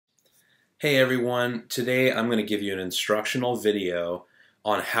Hey everyone, today I'm going to give you an instructional video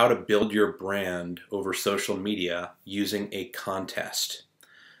on how to build your brand over social media using a contest.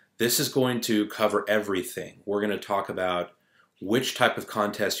 This is going to cover everything. We're going to talk about which type of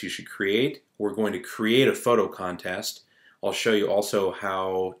contest you should create. We're going to create a photo contest. I'll show you also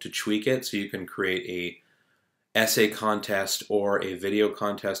how to tweak it so you can create a essay contest or a video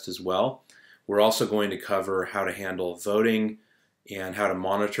contest as well. We're also going to cover how to handle voting and how to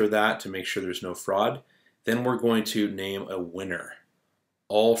monitor that to make sure there's no fraud. Then we're going to name a winner,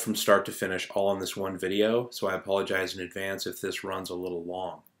 all from start to finish, all in this one video. So I apologize in advance if this runs a little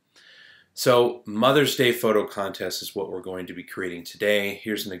long. So Mother's Day photo contest is what we're going to be creating today.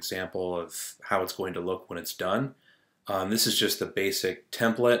 Here's an example of how it's going to look when it's done. This is just the basic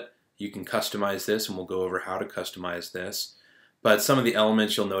template. You can customize this, and we'll go over how to customize this. But some of the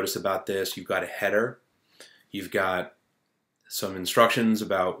elements you'll notice about this: you've got a header, you've got some instructions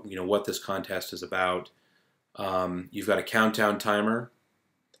about what this contest is about. You've got a countdown timer.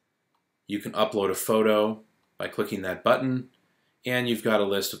 You can upload a photo by clicking that button, and you've got a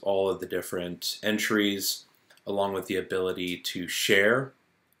list of all of the different entries along with the ability to share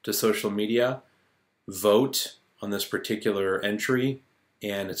to social media, vote on this particular entry,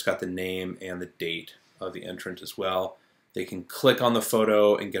 and it's got the name and the date of the entrant as well. They can click on the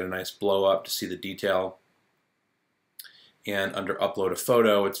photo and get a nice blow up to see the detail. And under upload a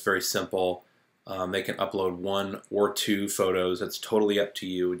photo, it's very simple. They can upload 1 or 2 photos. It's totally up to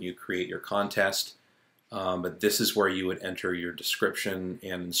you when you create your contest. But this is where you would enter your description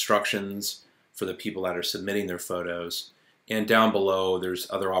and instructions for the people that are submitting their photos. And down below, there's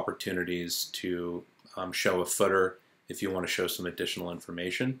other opportunities to show a footer if you want to show some additional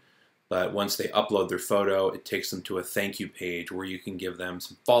information. But once they upload their photo, it takes them to a thank you page where you can give them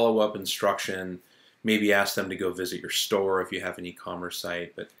some follow-up instruction. Maybe ask them to go visit your store if you have an e-commerce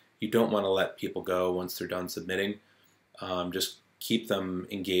site, but you don't want to let people go once they're done submitting. Just keep them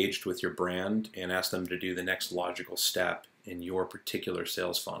engaged with your brand and ask them to do the next logical step in your particular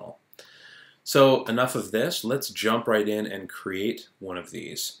sales funnel. So enough of this. Let's jump right in and create one of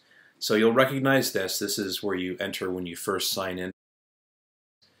these. So you'll recognize this. This is where you enter when you first sign in.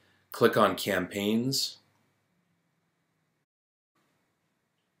 Click on Campaigns.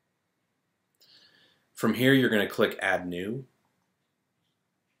 From here, you're going to click Add New.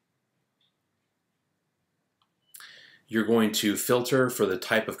 You're going to filter for the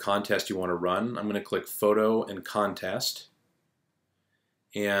type of contest you want to run. I'm going to click Photo and Contest.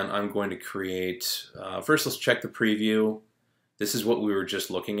 And I'm going to create, first let's check the preview. This is what we were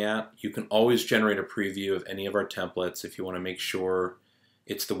just looking at. You can always generate a preview of any of our templates if you want to make sure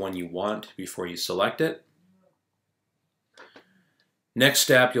it's the one you want before you select it. Next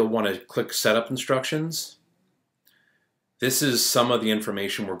step, you'll want to click Setup Instructions. This is some of the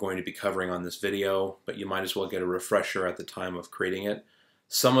information we're going to be covering on this video, but you might as well get a refresher at the time of creating it.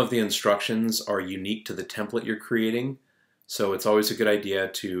 Some of the instructions are unique to the template you're creating, so it's always a good idea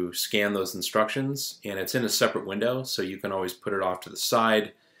to scan those instructions, and it's in a separate window, so you can always put it off to the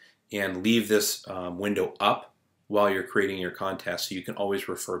side and leave this window up while you're creating your contest, so you can always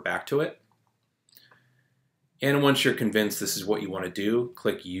refer back to it. And once you're convinced this is what you want to do,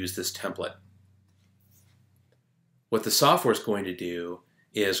 click Use this template. What the software is going to do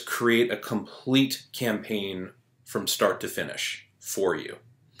is create a complete campaign from start to finish for you.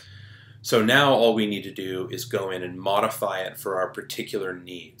 So now all we need to do is go in and modify it for our particular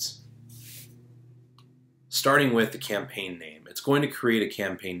needs. Starting with the campaign name. It's going to create a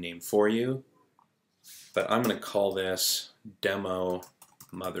campaign name for you, but I'm going to call this Demo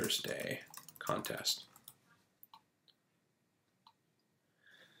Mother's Day Contest.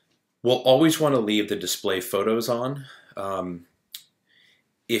 We'll always want to leave the display photos on.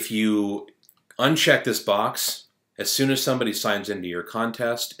 If you uncheck this box, as soon as somebody signs into your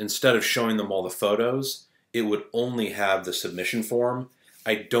contest, instead of showing them all the photos, it would only have the submission form.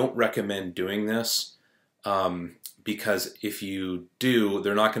 I don't recommend doing this because if you do,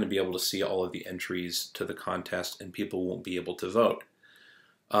 they're not going to be able to see all of the entries to the contest and people won't be able to vote.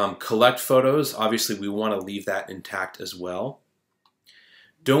 Collect photos, obviously we want to leave that intact as well.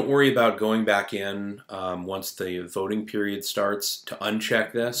 Don't worry about going back in once the voting period starts to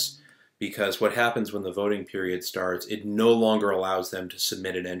uncheck this, because what happens when the voting period starts, it no longer allows them to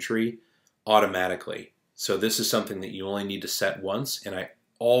submit an entry automatically. So this is something that you only need to set once, and I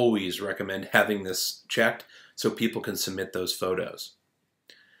always recommend having this checked so people can submit those photos.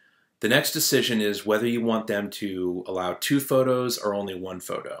 The next decision is whether you want them to allow 2 photos or only 1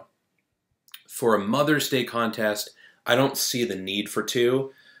 photo. For a Mother's Day contest, I don't see the need for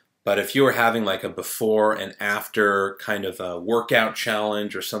 2, But if you were having like a before and after kind of a workout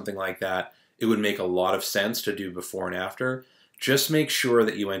challenge or something like that, it would make a lot of sense to do before and after. Just make sure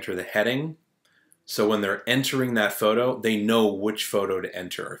that you enter the heading. So when they're entering that photo, they know which photo to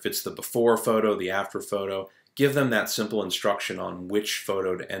enter. If it's the before photo, the after photo, give them that simple instruction on which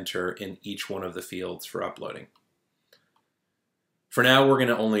photo to enter in each one of the fields for uploading. For now, we're going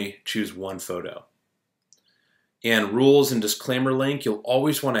to only choose one photo. And rules and disclaimer link, you'll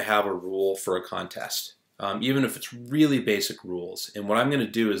always want to have a rule for a contest, even if it's really basic rules. And what I'm going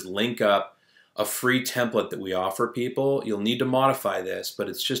to do is link up a free template that we offer people. You'll need to modify this, but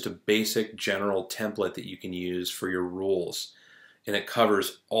it's just a basic general template that you can use for your rules. And it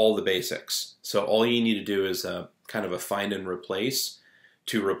covers all the basics. So all you need to do is kind of a find and replace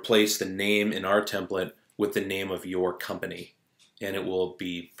to replace the name in our template with the name of your company. And it will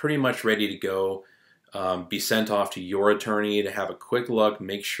be pretty much ready to go. Be sent off to your attorney to have a quick look,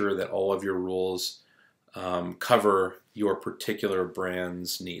 make sure that all of your rules cover your particular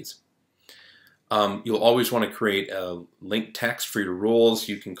brand's needs. You'll always want to create a link text for your rules.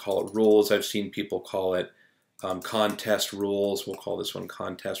 You can call it rules. I've seen people call it contest rules. We'll call this one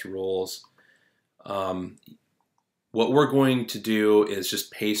contest rules. What we're going to do is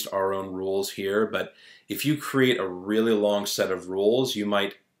just paste our own rules here, but if you create a really long set of rules, you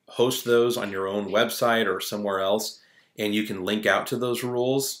might host those on your own website or somewhere else, and you can link out to those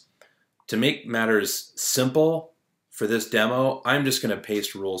rules. To make matters simple for this demo, I'm just going to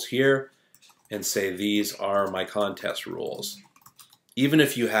paste rules here and say these are my contest rules. Even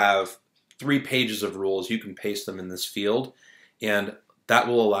if you have 3 pages of rules, you can paste them in this field, and that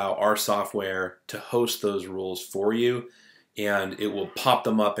will allow our software to host those rules for you, and it will pop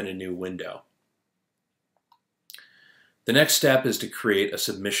them up in a new window. The next step is to create a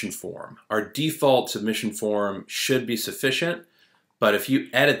submission form. Our default submission form should be sufficient, but if you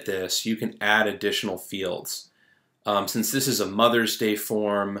edit this, you can add additional fields. Since this is a Mother's Day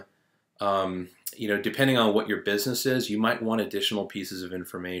form, depending on what your business is, you might want additional pieces of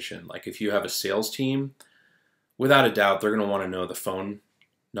information. Like if you have a sales team, without a doubt, they're going to want to know the phone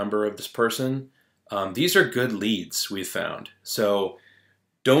number of this person. These are good leads, we've found. So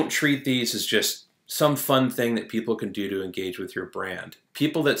don't treat these as just some fun thing that people can do to engage with your brand.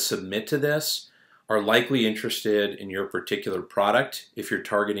 People that submit to this are likely interested in your particular product if you're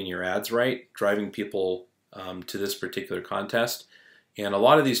targeting your ads right, driving people to this particular contest. And a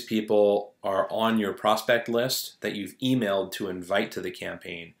lot of these people are on your prospect list that you've emailed to invite to the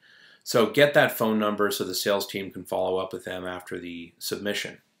campaign. So get that phone number so the sales team can follow up with them after the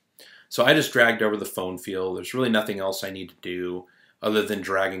submission. So I just dragged over the phone field. There's really nothing else I need to do other than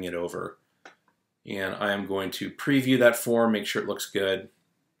dragging it over. And I am going to preview that form, make sure it looks good.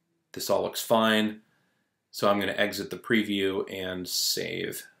 This all looks fine. So I'm going to exit the preview and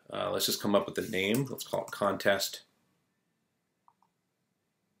save. Let's just come up with a name. Let's call it contest.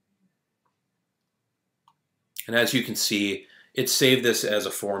 And as you can see, it saved this as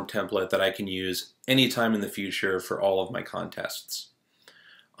a form template that I can use anytime in the future for all of my contests.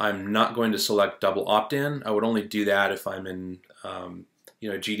 I'm not going to select double opt-in. I would only do that if I'm in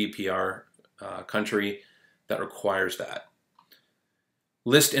GDPR country that requires that.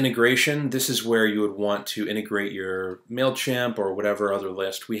 List integration, this is where you would want to integrate your MailChimp or whatever other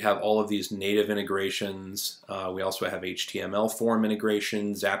list. We have all of these native integrations. We also have HTML form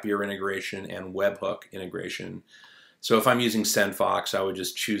integration, Zapier integration, and webhook integration. So if I'm using SendFox, I would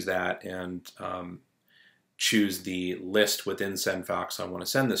just choose that and choose the list within SendFox I want to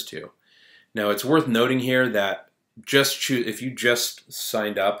send this to. Now it's worth noting here that if you just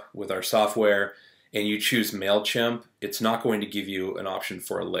signed up with our software and you choose MailChimp, it's not going to give you an option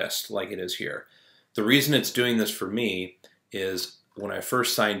for a list like it is here. The reason it's doing this for me is when I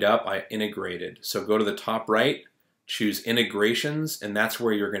first signed up, I integrated. So go to the top right, choose integrations, and that's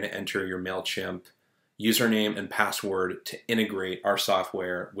where you're going to enter your MailChimp username and password to integrate our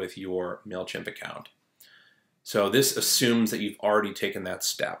software with your MailChimp account. So this assumes that you've already taken that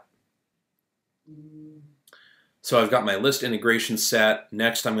step. So I've got my list integration set.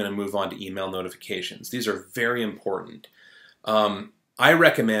 Next, I'm going to move on to email notifications. These are very important. I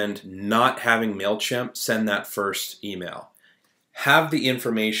recommend not having MailChimp send that first email. Have the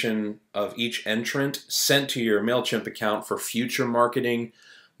information of each entrant sent to your MailChimp account for future marketing,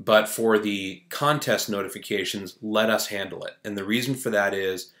 but for the contest notifications, let us handle it. And the reason for that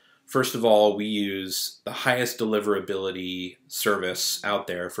is, first of all, we use the highest deliverability service out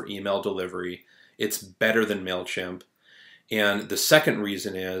there for email delivery. It's better than MailChimp. And the second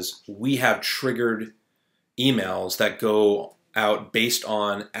reason is we have triggered emails that go out based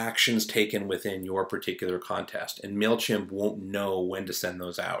on actions taken within your particular contest, and MailChimp won't know when to send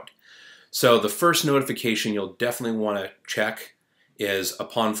those out. So the first notification you'll definitely want to check is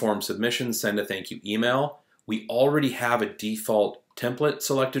upon form submission, send a thank you email. We already have a default template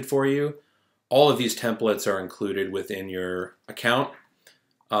selected for you. All of these templates are included within your account,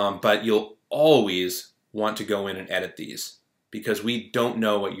 but you'll always want to go in and edit these because we don't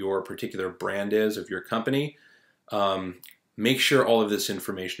know what your particular brand is of your company. Make sure all of this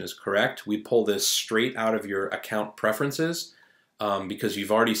information is correct. We pull this straight out of your account preferences because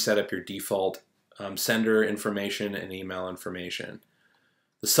you've already set up your default sender information and email information.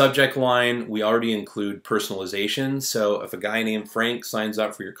 The subject line, we already include personalization. So if a guy named Frank signs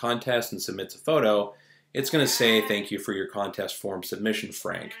up for your contest and submits a photo, it's going to say, thank you for your contest form submission,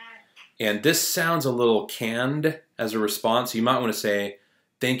 Frank. And this sounds a little canned as a response. You might want to say,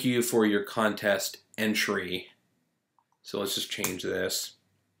 thank you for your contest entry. So let's just change this.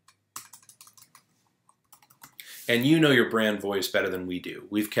 And you know your brand voice better than we do.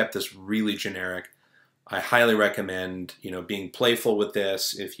 We've kept this really generic. I highly recommend, being playful with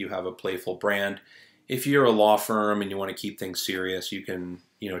this if you have a playful brand. If you're a law firm and you want to keep things serious, you can,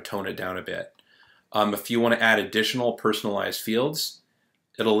 tone it down a bit. If you want to add additional personalized fields,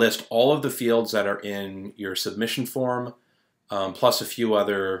 it'll list all of the fields that are in your submission form, plus a few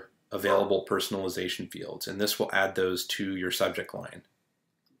other available personalization fields, and this will add those to your subject line.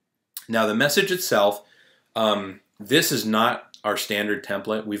 Now the message itself, this is not our standard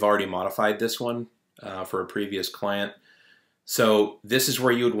template. We've already modified this one for a previous client. So this is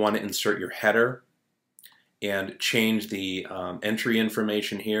where you would want to insert your header and change the entry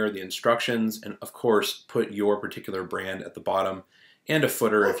information here, the instructions, and of course put your particular brand at the bottom and a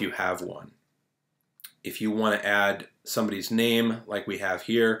footer if you have one. If you want to add somebody's name like we have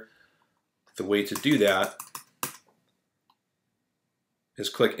here, the way to do that is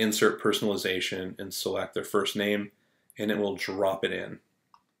click Insert Personalization and select their first name, and it will drop it in.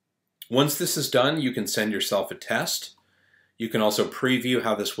 Once this is done, you can send yourself a test. You can also preview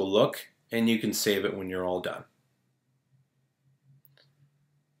how this will look, and you can save it when you're all done.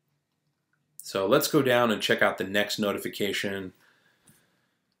 So let's go down and check out the next notification.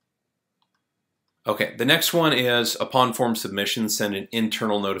 Okay, the next one is upon form submission, send an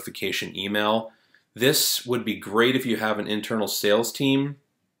internal notification email. This would be great if you have an internal sales team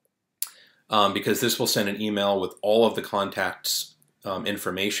because this will send an email with all of the contacts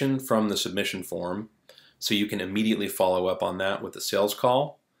information from the submission form, so you can immediately follow up on that with a sales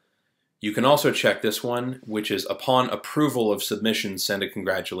call. You can also check this one, which is upon approval of submission, send a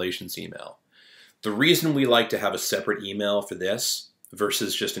congratulations email. The reason we like to have a separate email for this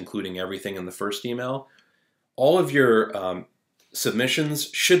versus just including everything in the first email, all of your submissions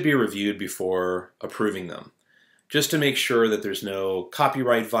should be reviewed before approving them, just to make sure that there's no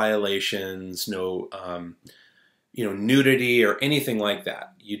copyright violations, no nudity or anything like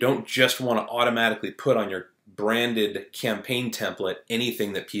that. You don't just want to automatically put on your branded campaign template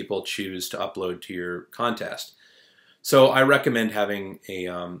anything that people choose to upload to your contest. So I recommend having a,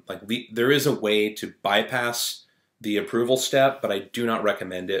 there is a way to bypass the approval step, but I do not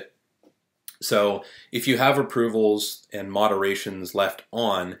recommend it. So if you have approvals and moderations left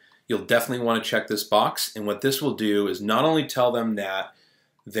on, you'll definitely want to check this box. And what this will do is not only tell them that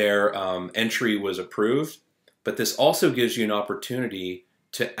their entry was approved, but this also gives you an opportunity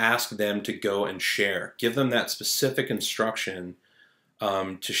to ask them to go and share. Give them that specific instruction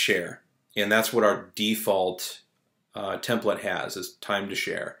to share. And that's what our default template has, is time to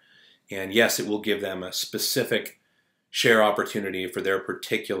share. And yes, it will give them a specific share opportunity for their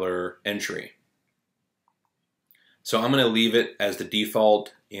particular entry. So I'm going to leave it as the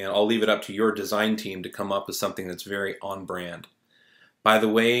default, and I'll leave it up to your design team to come up with something that's very on brand. By the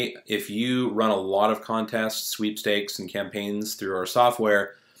way, if you run a lot of contests, sweepstakes, and campaigns through our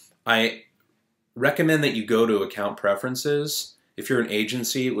software, I recommend that you go to Account Preferences. If you're an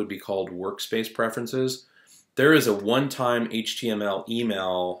agency, it would be called Workspace Preferences. There is a one-time HTML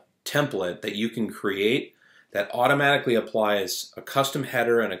email template that you can create that automatically applies a custom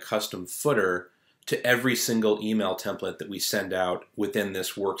header and a custom footer to every single email template that we send out within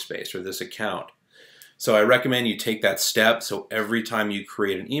this workspace or this account. So I recommend you take that step, so every time you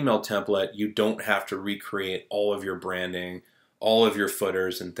create an email template, you don't have to recreate all of your branding, all of your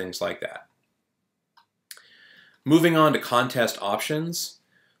footers, and things like that. Moving on to contest options.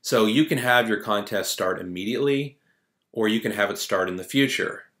 So you can have your contest start immediately, or you can have it start in the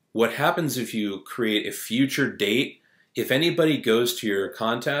future. What happens if you create a future date? If anybody goes to your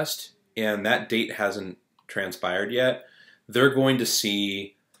contest and that date hasn't transpired yet, they're going to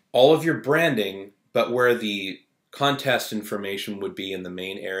see all of your branding, but where the contest information would be in the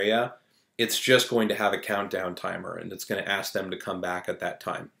main area. It's just going to have a countdown timer, and it's going to ask them to come back at that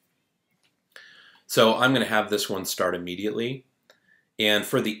time. So I'm going to have this one start immediately. And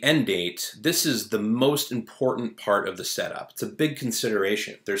for the end date, this is the most important part of the setup. It's a big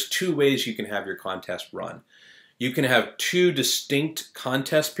consideration. There's two ways you can have your contest run. You can have two distinct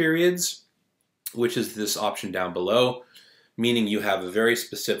contest periods, which is this option down below, meaning you have a very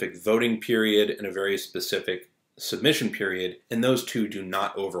specific voting period and a very specific submission period, and those two do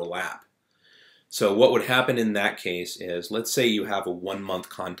not overlap. So what would happen in that case is, let's say you have a 1-month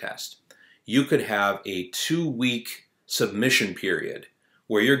contest. You could have a 2-week submission period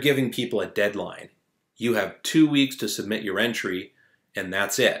where you're giving people a deadline. You have 2 weeks to submit your entry, and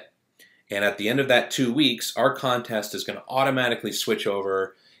that's it. And at the end of that 2 weeks, our contest is going to automatically switch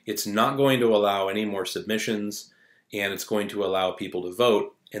over. It's not going to allow any more submissions, and it's going to allow people to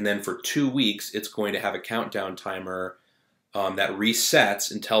vote. And then for 2 weeks, it's going to have a countdown timer that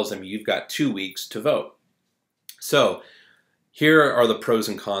resets and tells them you've got 2 weeks to vote. So here are the pros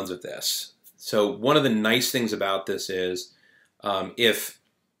and cons of this. So one of the nice things about this is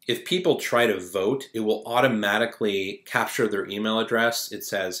if people try to vote, it will automatically capture their email address. It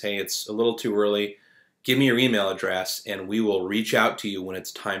says, hey, it's a little too early. Give me your email address and we will reach out to you when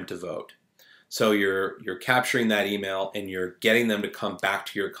it's time to vote. So you're capturing that email and you're getting them to come back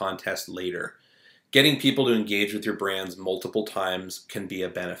to your contest later. Getting people to engage with your brands multiple times can be a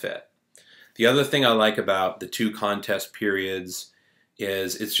benefit. The other thing I like about the 2 contest periods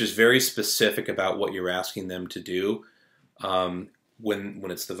is it's just very specific about what you're asking them to do.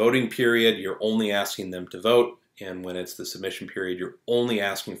 When it's the voting period, you're only asking them to vote, and when it's the submission period, you're only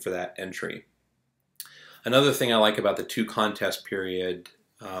asking for that entry. Another thing I like about the 2 contest period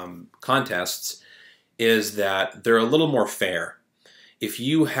contests is that they're a little more fair. If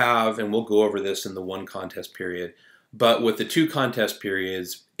you have, and we'll go over this in the 1 contest period, but with the 2 contest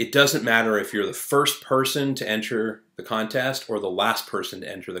periods, it doesn't matter if you're the first person to enter the contest or the last person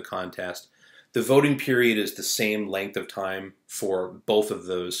to enter the contest. The voting period is the same length of time for both of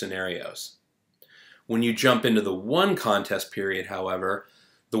those scenarios. When you jump into the 1 contest period, however,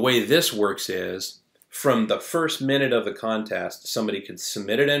 the way this works is from the first minute of the contest, somebody could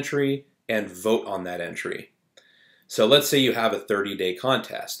submit an entry and vote on that entry. So let's say you have a 30-day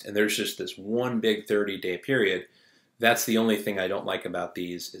contest and there's just this one big 30-day period. That's the only thing I don't like about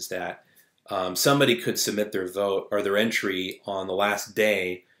these is that somebody could submit their vote or their entry on the last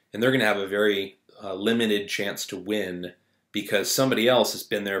day, and they're going to have a very limited chance to win because somebody else has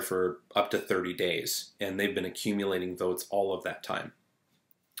been there for up to 30 days and they've been accumulating votes all of that time.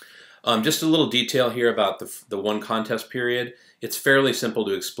 Just a little detail here about the 1 contest period. It's fairly simple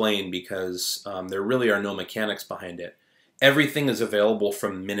to explain because there really are no mechanics behind it. Everything is available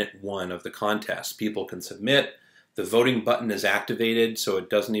from minute 1 of the contest. People can submit. The voting button is activated, so it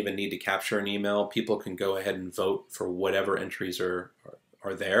doesn't even need to capture an email. People can go ahead and vote for whatever entries are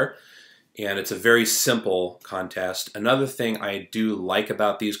there. And it's a very simple contest. Another thing I do like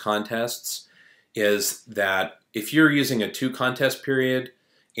about these contests is that if you're using a 2 contest period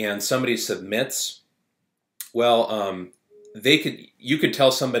and somebody submits, well, you could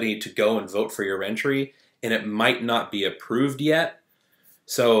tell somebody to go and vote for your entry and it might not be approved yet.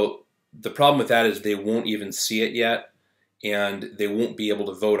 So the problem with that is they won't even see it yet and they won't be able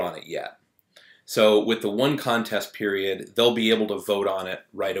to vote on it yet. So with the 1 contest period, they'll be able to vote on it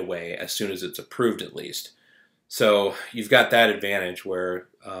right away as soon as it's approved at least. So you've got that advantage where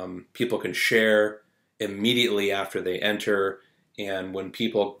people can share immediately after they enter, and when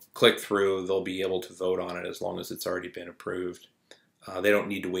people click through, they'll be able to vote on it as long as it's already been approved. They don't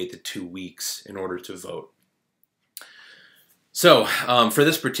need to wait the 2 weeks in order to vote. So for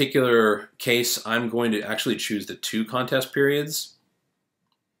this particular case, I'm going to actually choose the 2 contest periods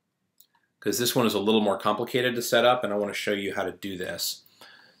because this one is a little more complicated to set up and I want to show you how to do this.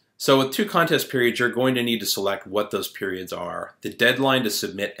 So with 2 contest periods, you're going to need to select what those periods are. The deadline to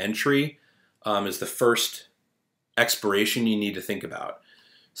submit entry is the first expiration you need to think about.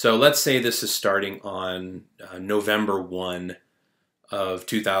 So let's say this is starting on November 1 of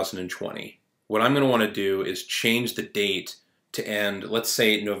 2020. What I'm going to want to do is change the date to end, let's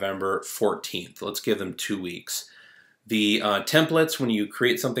say November 14th. Let's give them 2 weeks. The templates, when you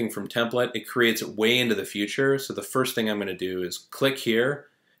create something from template, it creates it way into the future. So the first thing I'm going to do is click here.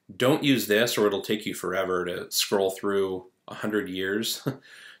 Don't use this or it'll take you forever to scroll through 100 years.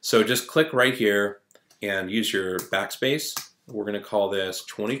 So just click right here and use your backspace. We're going to call this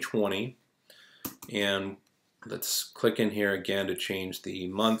 2020. And let's click in here again to change the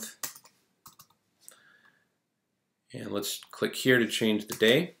month. And let's click here to change the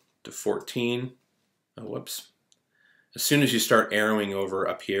day to 14. Oh, whoops. As soon as you start arrowing over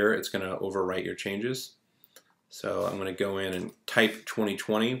up here, it's going to overwrite your changes. So I'm going to go in and type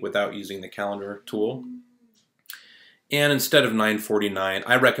 2020 without using the calendar tool. And instead of 9:49,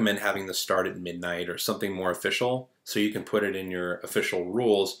 I recommend having this start at midnight or something more official, so you can put it in your official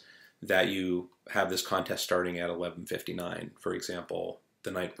rules that you have this contest starting at 11:59, for example,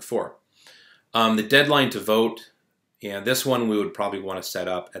 the night before. The deadline to vote, and this one we would probably want to set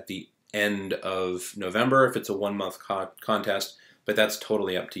up at the end of November if it's a 1-month contest, but that's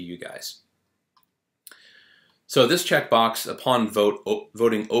totally up to you guys. So this checkbox, upon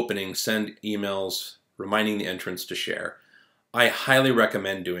voting opening, send emails reminding the entrants to share. I highly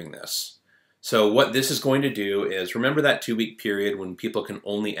recommend doing this. So what this is going to do is, remember that 2-week period when people can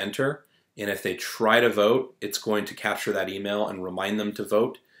only enter, and if they try to vote, it's going to capture that email and remind them to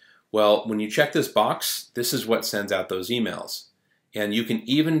vote. Well, when you check this box, this is what sends out those emails. And you can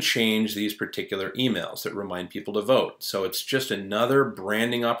even change these particular emails that remind people to vote. So it's just another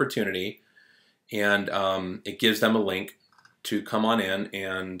branding opportunity, and it gives them a link to come on in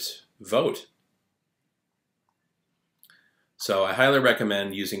and vote. So I highly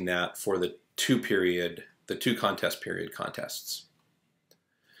recommend using that for the two contest period contests.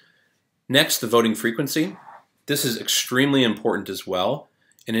 Next, the voting frequency. This is extremely important as well.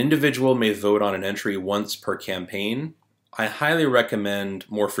 An individual may vote on an entry once per campaign. I highly recommend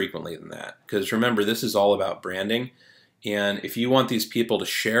more frequently than that, because remember, this is all about branding. And if you want these people to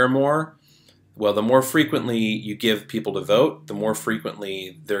share more, well, the more frequently you give people to vote, the more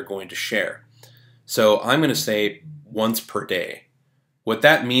frequently they're going to share. So I'm going to say once per day. What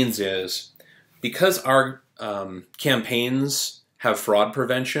that means is, because our campaigns have fraud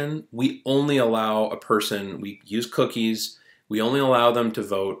prevention, we only allow a person, we use cookies, we only allow them to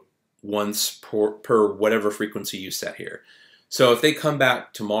vote once per whatever frequency you set here. So if they come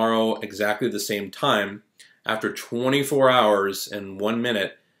back tomorrow exactly the same time, after 24 hours and 1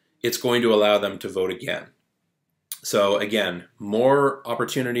 minute, it's going to allow them to vote again. So again, more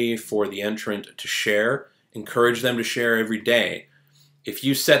opportunity for the entrant to share. Encourage them to share every day. If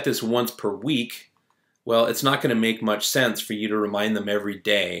you set this once per week, well, it's not going to make much sense for you to remind them every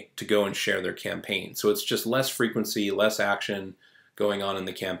day to go and share their campaign. So it's just less frequency, less action going on in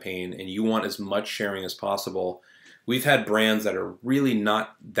the campaign, and you want as much sharing as possible. We've had brands that are really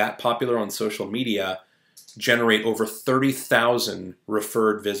not that popular on social media generate over 30,000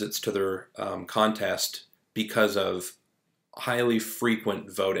 referred visits to their contest because of highly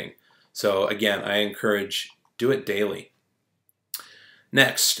frequent voting. So again, I encourage, do it daily.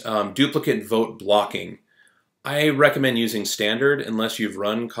 Next, duplicate vote blocking. I recommend using standard unless you've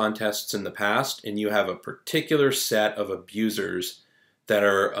run contests in the past and you have a particular set of abusers that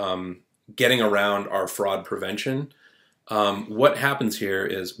are getting around our fraud prevention. What happens here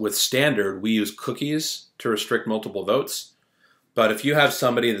is, with standard, we use cookies to restrict multiple votes. But if you have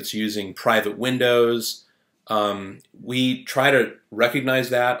somebody that's using private windows, we try to recognize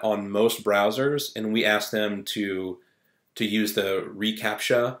that on most browsers, and we ask them to use the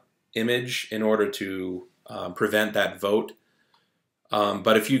reCAPTCHA image in order to prevent that vote.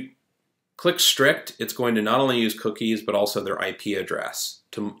 But if you click strict, it's going to not only use cookies, but also their IP address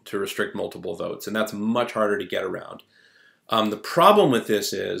to restrict multiple votes, and that's much harder to get around. The problem with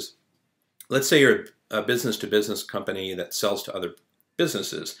this is, let's say you're a business-to-business company that sells to other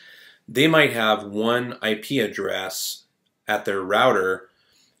businesses. They might have one IP address at their router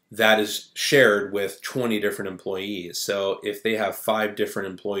that is shared with 20 different employees. So if they have 5 different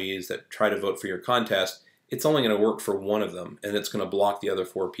employees that try to vote for your contest, it's only going to work for one of them, and it's going to block the other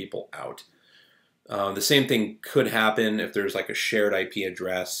 4 people out. The same thing could happen if there's like a shared IP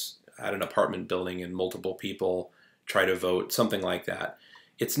address at an apartment building and multiple people try to vote, something like that.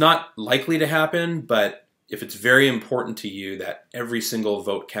 It's not likely to happen, but if it's very important to you that every single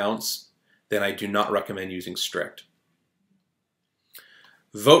vote counts, then I do not recommend using strict.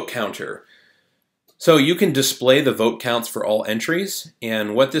 Vote counter. So you can display the vote counts for all entries,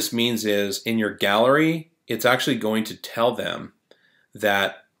 and what this means is, in your gallery, it's actually going to tell them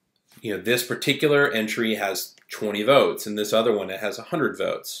that, you know, this particular entry has 20 votes and this other one it has 100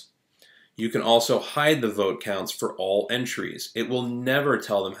 votes. You can also hide the vote counts for all entries. It will never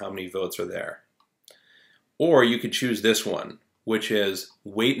tell them how many votes are there. Or you could choose this one, which is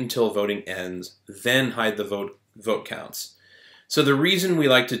wait until voting ends, then hide the vote counts. So the reason we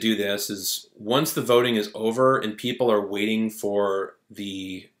like to do this is, once the voting is over and people are waiting for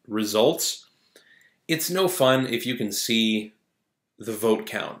the results, it's no fun if you can see the vote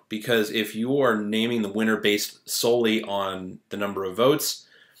count, because if you are naming the winner based solely on the number of votes,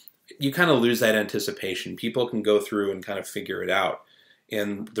 you kind of lose that anticipation. People can go through and kind of figure it out.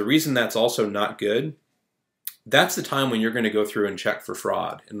 And the reason that's also not good that's the time when you're going to go through and check for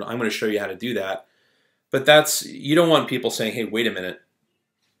fraud. And I'm going to show you how to do that. But you don't want people saying, hey, wait a minute,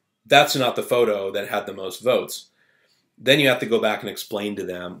 that's not the photo that had the most votes. Then you have to go back and explain to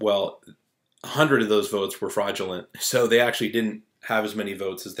them, well, 100 of those votes were fraudulent, so they actually didn't have as many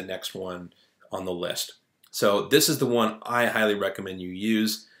votes as the next one on the list. So this is the one I highly recommend you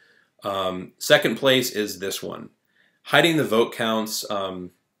use. Second place is this one. Hiding the vote counts.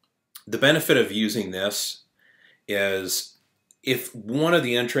 The benefit of using this is if one of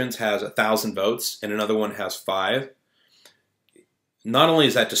the entrants has 1,000 votes and another one has 5, not only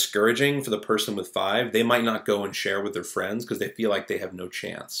is that discouraging for the person with 5, they might not go and share with their friends because they feel like they have no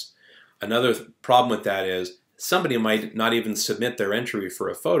chance. Another problem with that is somebody might not even submit their entry for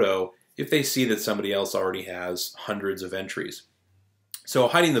a photo if they see that somebody else already has hundreds of entries. So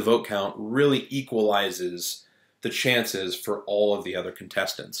hiding the vote count really equalizes the chances for all of the other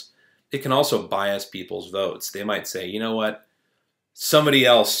contestants. It can also bias people's votes. They might say, you know what, somebody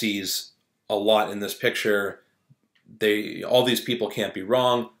else sees a lot in this picture. All these people can't be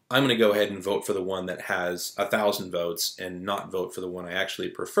wrong. I'm going to go ahead and vote for the one that has 1,000 votes and not vote for the one I actually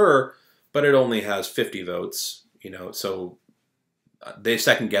prefer, but it only has 50 votes, so they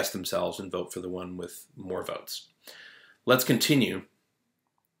second guess themselves and vote for the one with more votes. Let's continue.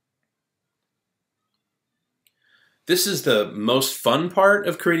 This is the most fun part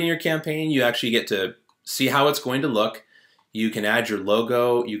of creating your campaign. You actually get to see how it's going to look. You can add your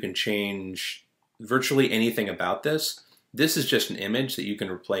logo. You can change virtually anything about this. This is just an image that you can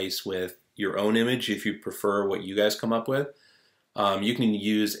replace with your own image if you prefer what you guys come up with. You can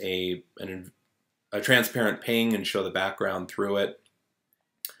use a transparent ping and show the background through it.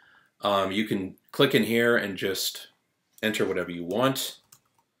 You can click in here and just enter whatever you want.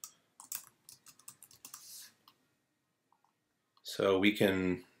 So we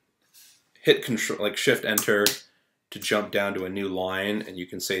can hit control, like Shift Enter, to jump down to a new line, and you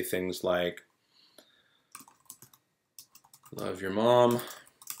can say things like, love your mom.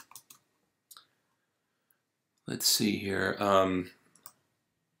 Let's see here.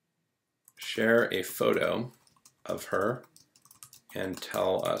 Share a photo of her and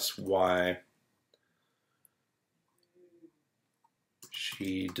tell us why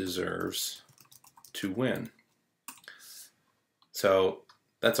she deserves to win. So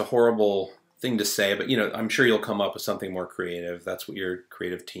that's a horrible thing to say, but I'm sure you'll come up with something more creative. That's what your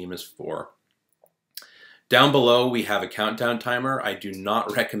creative team is for. Down below, we have a countdown timer. I do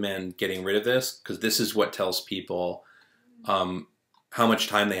not recommend getting rid of this because this is what tells people how much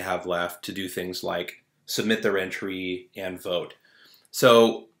time they have left to do things like submit their entry and vote.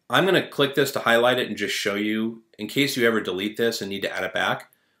 So I'm going to click this to highlight it and just show you, in case you ever delete this and need to add it back.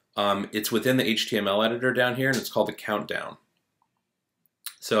 It's within the HTML editor down here, and it's called the countdown.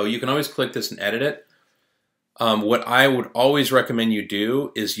 So you can always click this and edit it. What I would always recommend you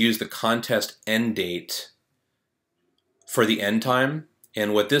do is use the contest end date for the end time.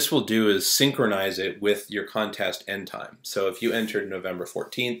 And what this will do is synchronize it with your contest end time. So if you entered November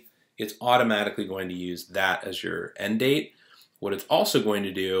 14th, it's automatically going to use that as your end date. What it's also going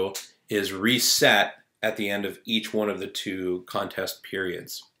to do is reset at the end of each one of the 2 contest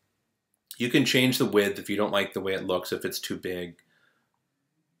periods. You can change the width if you don't like the way it looks, if it's too big.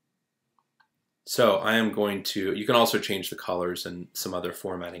 So I am going to, you can also change the colors and some other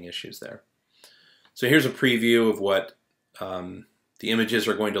formatting issues there. So here's a preview of what the images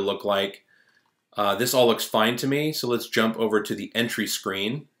are going to look like. This all looks fine to me, so let's jump over to the entry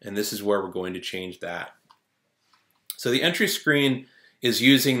screen, and this is where we're going to change that. So the entry screen is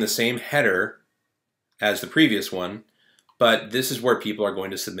using the same header as the previous one, but this is where people are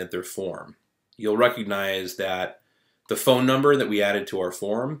going to submit their form. You'll recognize that the phone number that we added to our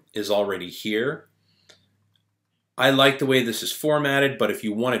form is already here. I like the way this is formatted, but if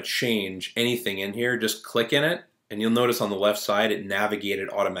you want to change anything in here, just click in it, and you'll notice on the left side it navigated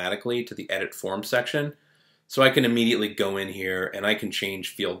automatically to the edit form section. So I can immediately go in here and I can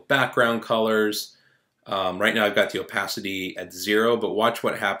change field background colors. Right now I've got the opacity at 0, but watch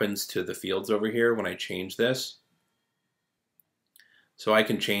what happens to the fields over here when I change this. So I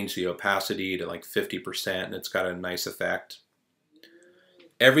can change the opacity to like 50%, and it's got a nice effect.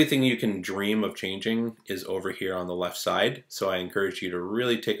 Everything you can dream of changing is over here on the left side, so I encourage you to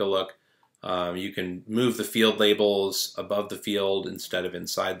really take a look. You can move the field labels above the field instead of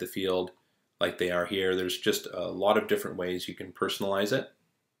inside the field like they are here. There's just a lot of different ways you can personalize it.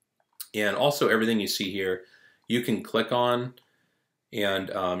 And also everything you see here, you can click on and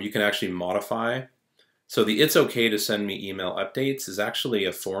you can actually modify. So the "it's okay to send me email updates" is actually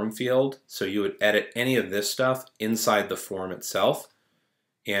a form field. So you would edit any of this stuff inside the form itself.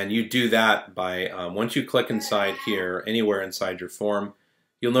 And you do that by, once you click inside here, anywhere inside your form,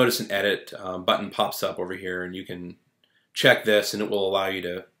 you'll notice an edit button pops up over here, and you can check this and it will allow you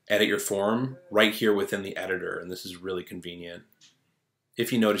to edit your form right here within the editor, and this is really convenient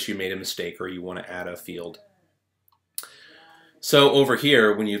if you notice you made a mistake or you want to add a field. So over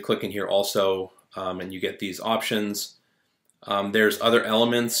here, when you click in here also, and you get these options, there's other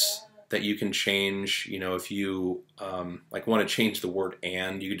elements that you can change. You know, if you like want to change the word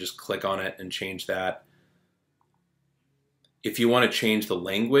 "and," you can just click on it and change that. If you want to change the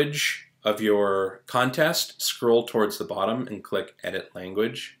language of your contest, scroll towards the bottom and click Edit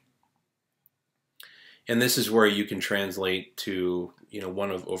Language. And this is where you can translate to, you know,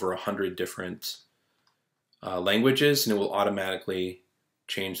 one of over 100 different languages, and it will automatically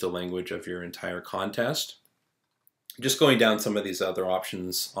change the language of your entire contest. Just going down some of these other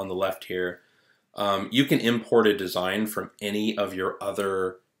options on the left here, you can import a design from any of your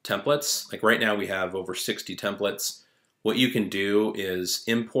other templates. Like right now we have over 60 templates. What you can do is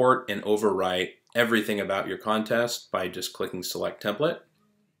import and overwrite everything about your contest by just clicking Select Template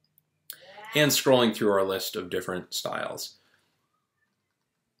and scrolling through our list of different styles.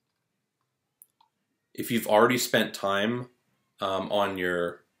 If you've already spent time on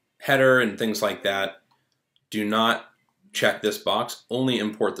your header and things like that, do not check this box. Only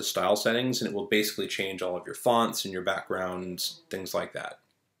import the style settings, and it will basically change all of your fonts and your backgrounds, things like that.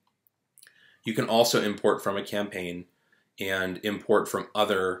 You can also import from a campaign and import from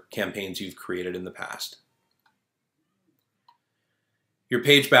other campaigns you've created in the past. Your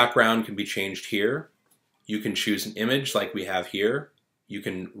page background can be changed here. You can choose an image like we have here. You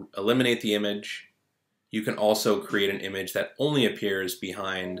can eliminate the image. You can also create an image that only appears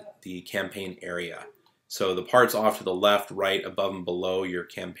behind the campaign area. So the parts off to the left, right, above and below your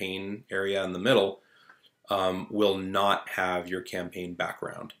campaign area in the middle will not have your campaign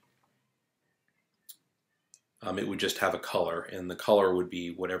background. It would just have a color, and the color would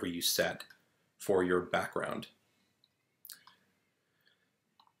be whatever you set for your background.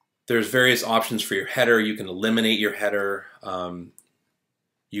 There's various options for your header. You can eliminate your header.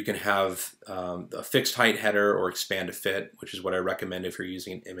 You can have a fixed height header or expand to fit, which is what I recommend if you're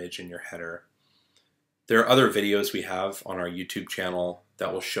using an image in your header. There are other videos we have on our YouTube channel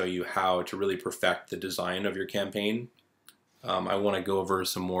that will show you how to really perfect the design of your campaign. I want to go over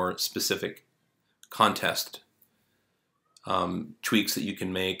some more specific contest tweaks that you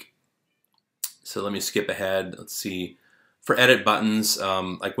can make. So let me skip ahead. Let's see. For edit buttons,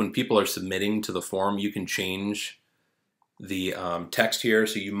 like when people are submitting to the form, you can change the text here.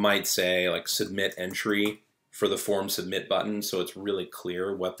 So you might say like submit entry for the form submit button, so it's really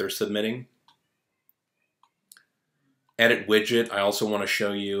clear what they're submitting. Edit widget, I also want to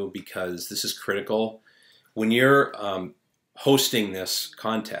show you because this is critical. When you're hosting this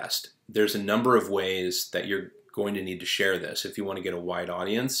contest, there's a number of ways that you're going to need to share this if you want to get a wide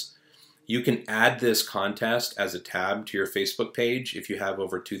audience. You can add this contest as a tab to your Facebook page if you have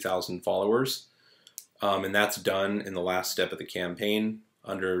over 2,000 followers. And that's done in the last step of the campaign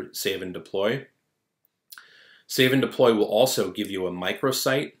under Save and Deploy. Save and Deploy will also give you a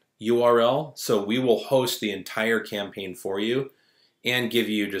microsite URL, so we will host the entire campaign for you and give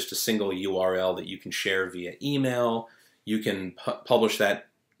you just a single URL that you can share via email. You can publish that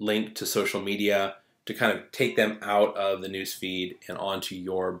link to social media to kind of take them out of the newsfeed and onto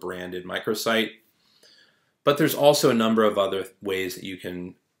your branded microsite. But there's also a number of other ways that you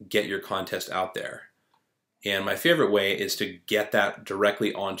can get your contest out there. And my favorite way is to get that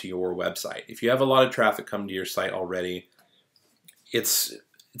directly onto your website. If you have a lot of traffic come to your site already, it's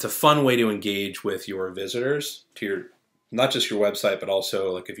a fun way to engage with your visitors to your, not just your website, but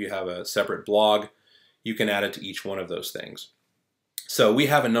also like if you have a separate blog, you can add it to each one of those things. So we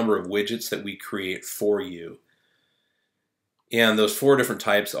have a number of widgets that we create for you. And those 4 different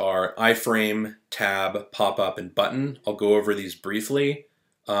types are iframe, tab, pop-up, and button. I'll go over these briefly.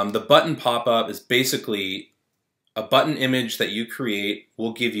 The button pop-up is basically a button image that you create.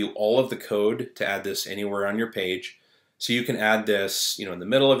 Will give you all of the code to add this anywhere on your page. So you can add this, you know, in the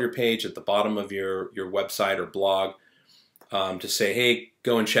middle of your page, at the bottom of your website or blog, to say, hey,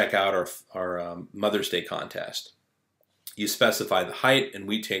 go and check out our Mother's Day contest. You specify the height, and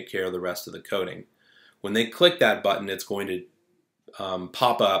we take care of the rest of the coding. When they click that button, it's going to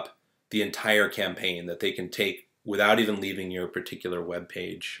pop up the entire campaign that they can take without even leaving your particular web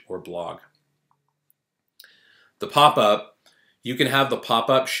page or blog. The pop-up, you can have the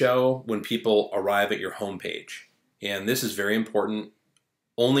pop-up show when people arrive at your home page. And this is very important.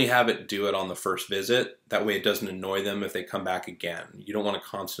 Only have it do it on the first visit. That way it doesn't annoy them if they come back again. You don't want to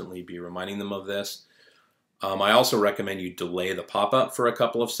constantly be reminding them of this. I also recommend you delay the pop-up for a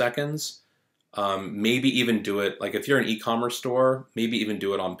couple of seconds. Maybe even do it, like if you're an e-commerce store, maybe even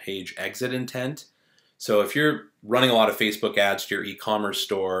do it on page exit intent. So if you're running a lot of Facebook ads to your e-commerce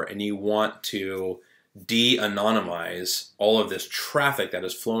store and you want to de-anonymize all of this traffic that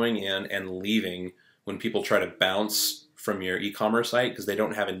is flowing in and leaving when people try to bounce from your e-commerce site because they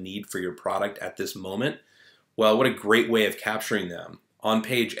don't have a need for your product at this moment, well, what a great way of capturing them. On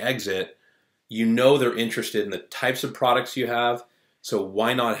page exit, you know they're interested in the types of products you have, so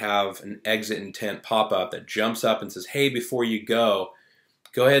why not have an exit intent pop-up that jumps up and says, hey, before you go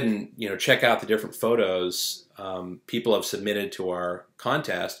ahead and check out the different photos people have submitted to our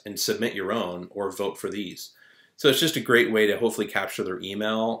contest and submit your own or vote for these. So it's just a great way to hopefully capture their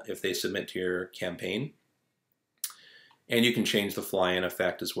email if they submit to your campaign. And you can change the fly-in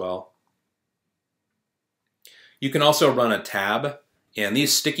effect as well. You can also run a tab, and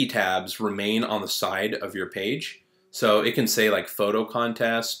these sticky tabs remain on the side of your page. So it can say like photo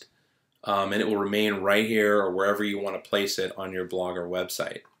contest, and it will remain right here or wherever you want to place it on your blog or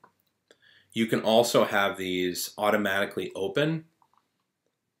website. You can also have these automatically open.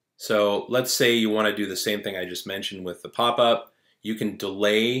 So let's say you want to do the same thing I just mentioned with the pop-up. You can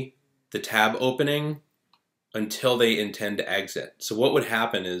delay the tab opening until they intend to exit. So what would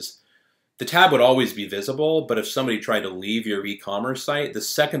happen is the tab would always be visible, but if somebody tried to leave your e-commerce site, the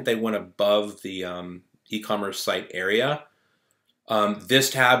second they went above the e-commerce site area,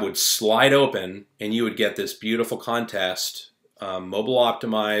 this tab would slide open and you would get this beautiful contest, mobile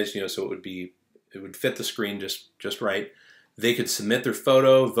optimized, so it would fit the screen just right. They could submit their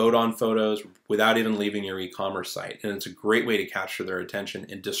photo, vote on photos without even leaving your e-commerce site. And it's a great way to capture their attention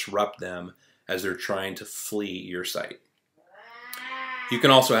and disrupt them as they're trying to flee your site. You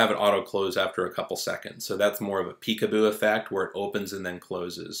can also have it auto close after a couple seconds. So that's more of a peekaboo effect where it opens and then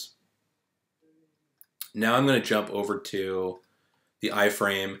closes. Now I'm going to jump over to the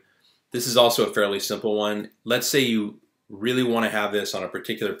iframe. This is also a fairly simple one. Let's say you really want to have this on a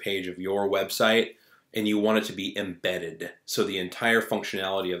particular page of your website and you want it to be embedded. So the entire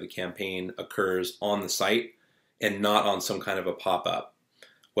functionality of the campaign occurs on the site and not on some kind of a pop-up.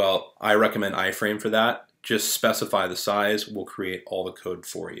 Well, I recommend iframe for that. Just specify the size, we'll create all the code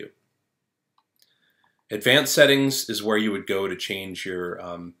for you. Advanced settings is where you would go to change your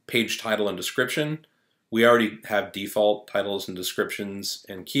page title and description. We already have default titles and descriptions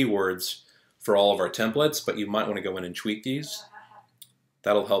and keywords for all of our templates, but you might want to go in and tweak these.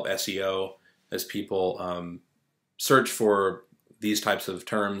 That'll help SEO as people search for these types of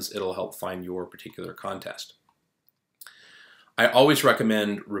terms. It'll help find your particular contest. I always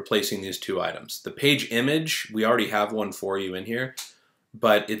recommend replacing these two items. The page image, we already have one for you in here,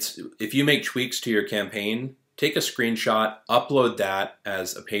 but if you make tweaks to your campaign, take a screenshot, upload that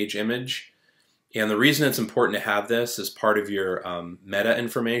as a page image. And the reason it's important to have this as part of your meta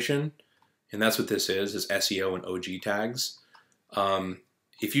information, and that's what this is SEO and OG tags.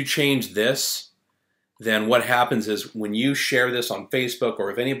 If you change this, then what happens is when you share this on Facebook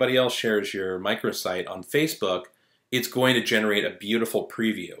or if anybody else shares your microsite on Facebook, it's going to generate a beautiful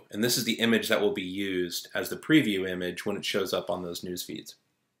preview. And this is the image that will be used as the preview image when it shows up on those news feeds.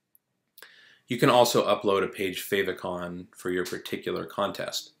 You can also upload a page favicon for your particular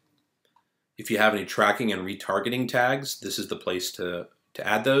contest. If you have any tracking and retargeting tags, this is the place to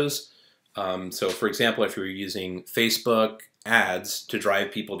add those. So for example, if you're using Facebook ads to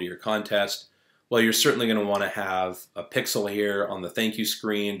drive people to your contest, well, you're certainly going to want to have a pixel here on the thank you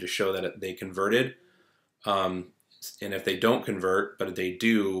screen to show that they converted. And if they don't convert, but they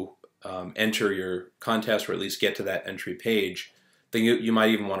do enter your contest or at least get to that entry page, then you might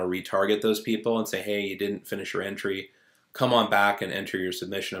even want to retarget those people and say, hey, you didn't finish your entry. Come on back and enter your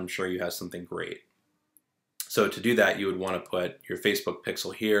submission. I'm sure you have something great. So to do that, you would want to put your Facebook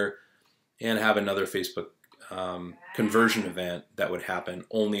pixel here and have another Facebook conversion event that would happen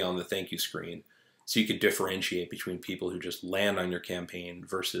only on the thank you screen. So you could differentiate between people who just land on your campaign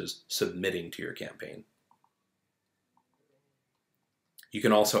versus submitting to your campaign. You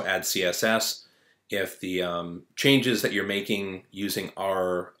can also add CSS if the changes that you're making using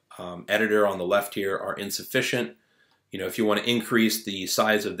our editor on the left here are insufficient. If you want to increase the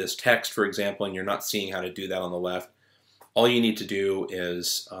size of this text, for example, and you're not seeing how to do that on the left, all you need to do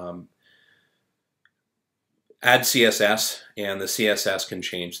is add CSS, and the CSS can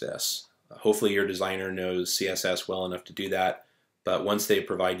change this. Hopefully your designer knows CSS well enough to do that, but once they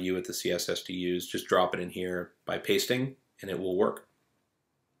provide you with the CSS to use, just drop it in here by pasting, and it will work.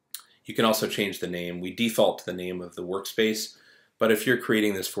 You can also change the name. We default to the name of the workspace, but if you're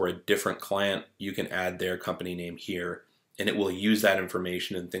creating this for a different client, you can add their company name here, and it will use that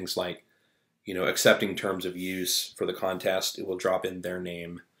information in things like accepting terms of use for the contest, it will drop in their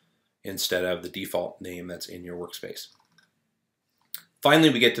name instead of the default name that's in your workspace.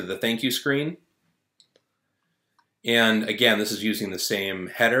 Finally, we get to the thank you screen. And again, this is using the same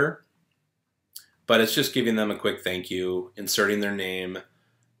header, but it's just giving them a quick thank you, inserting their name,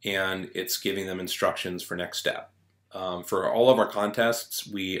 and it's giving them instructions for next step. For all of our contests,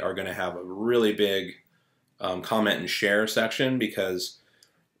 we are going to have a really big comment and share section, because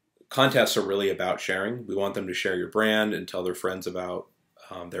contests are really about sharing. We want them to share your brand and tell their friends about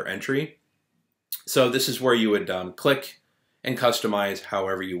their entry. So this is where you would click and customize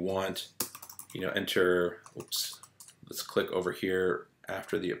however you want. Enter, oops, let's click over here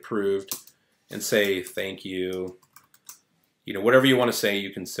after the approved and say thank you. Whatever you want to say,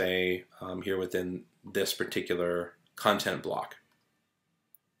 you can say here within this particular content block.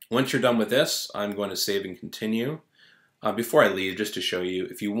 Once you're done with this, I'm going to save and continue. Before I leave, just to show you,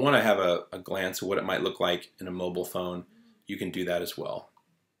 if you want to have a glance at what it might look like in a mobile phone, you can do that as well.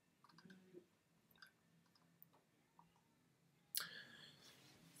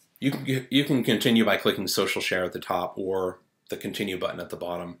 You can continue by clicking social share at the top or the continue button at the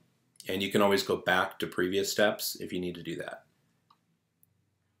bottom. And you can always go back to previous steps if you need to do that.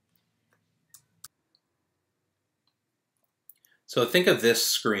 So think of this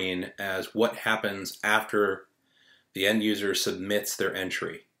screen as what happens after the end user submits their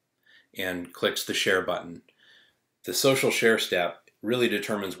entry and clicks the share button. The social share step really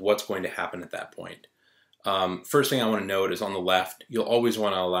determines what's going to happen at that point. First thing I want to note is on the left, you'll always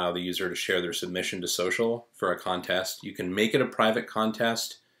want to allow the user to share their submission to social for a contest. You can make it a private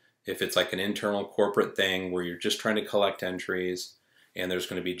contest if it's like an internal corporate thing where you're just trying to collect entries and there's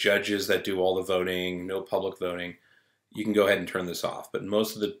going to be judges that do all the voting, no public voting. You can go ahead and turn this off, but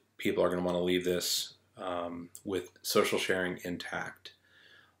most of the people are going to want to leave this with social sharing intact.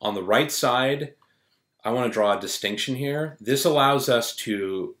 On the right side, I want to draw a distinction here. This allows us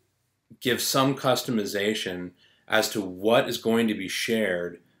to give some customization as to what is going to be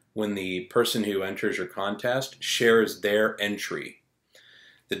shared when the person who enters your contest shares their entry.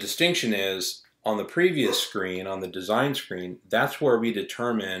 The distinction is on the previous screen, on the design screen, that's where we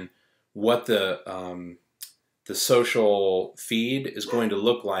determine what the social feed is going to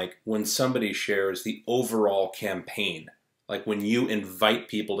look like when somebody shares the overall campaign. Like when you invite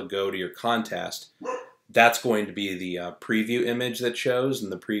people to go to your contest, that's going to be the preview image that shows and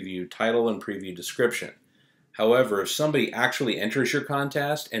the preview title and preview description. However, if somebody actually enters your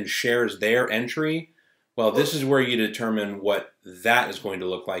contest and shares their entry, well, this is where you determine what that is going to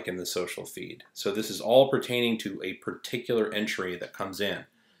look like in the social feed. So this is all pertaining to a particular entry that comes in.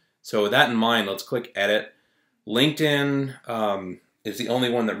 So with that in mind, let's click Edit. LinkedIn is the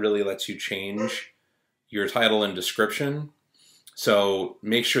only one that really lets you change your title and description. So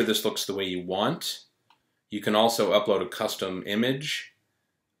make sure this looks the way you want. You can also upload a custom image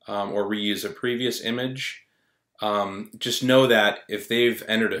or reuse a previous image. Just know that if they've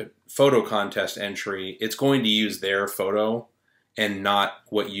entered a photo contest entry, it's going to use their photo and not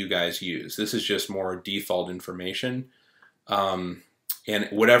what you guys use. This is just more default information. And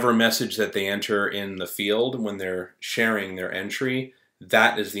whatever message that they enter in the field when they're sharing their entry,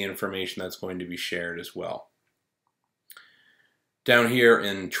 that is the information that's going to be shared as well. Down here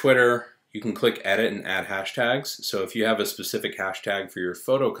in Twitter, you can click Edit and add hashtags. So if you have a specific hashtag for your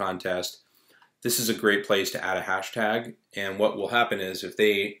photo contest, this is a great place to add a hashtag. And what will happen is if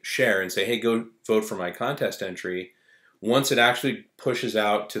they share and say, hey, go vote for my contest entry, once it actually pushes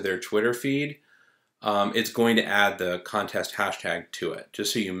out to their Twitter feed, it's going to add the contest hashtag to it,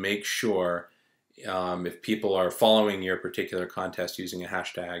 just so you make sure if people are following your particular contest using a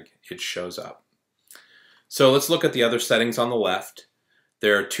hashtag, it shows up. So let's look at the other settings on the left.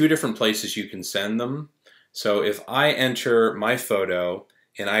 There are two different places you can send them. So if I enter my photo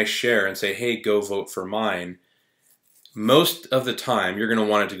and I share and say, hey, go vote for mine, most of the time you're going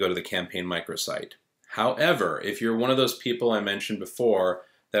to want it to go to the campaign microsite. However, if you're one of those people I mentioned before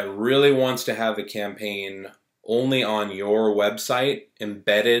that really wants to have the campaign only on your website,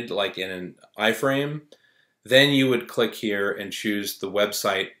 embedded like in an iframe, then you would click here and choose the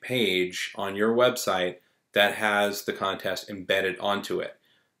website page on your website that has the contest embedded onto it.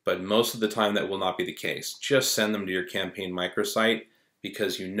 But most of the time that will not be the case. Just send them to your campaign microsite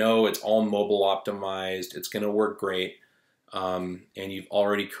because you know it's all mobile optimized, it's going to work great, and you've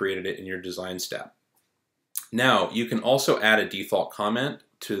already created it in your design step. Now, you can also add a default comment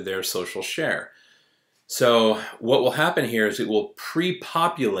to their social share. So what will happen here is it will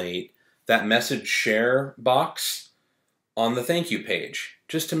pre-populate that message share box on the thank you page,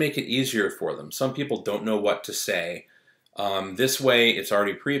 just to make it easier for them. Some people don't know what to say. This way, it's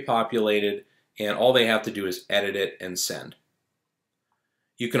already pre-populated. and all they have to do is edit it and send.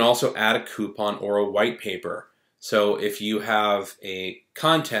 You can also add a coupon or a white paper. So if you have a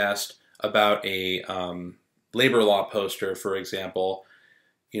contest about a labor law poster, for example,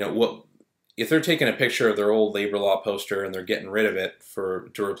 if they're taking a picture of their old labor law poster and they're getting rid of it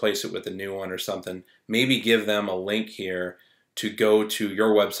to replace it with a new one or something, maybe give them a link here to go to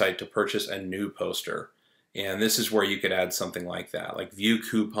your website to purchase a new poster. And this is where you could add something like that, like view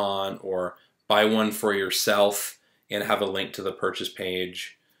coupon or buy one for yourself and have a link to the purchase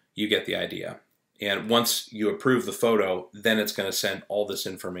page. You get the idea. And once you approve the photo, then it's going to send all this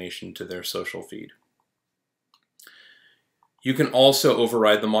information to their social feed. You can also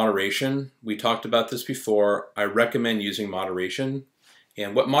override the moderation. We talked about this before. I recommend using moderation.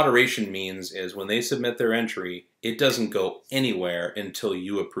 And what moderation means is when they submit their entry, it doesn't go anywhere until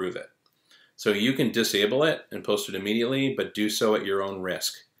you approve it. So you can disable it and post it immediately, but do so at your own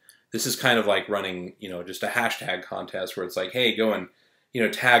risk. This is kind of like running, just a hashtag contest where it's like, hey, go and,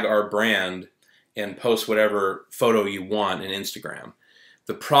 tag our brand and post whatever photo you want in Instagram.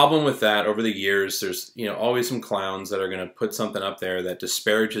 The problem with that over the years, there's always some clowns that are going to put something up there that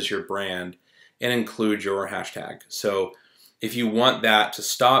disparages your brand and include your hashtag. So if you want that to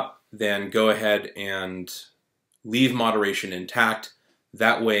stop, then go ahead and leave moderation intact.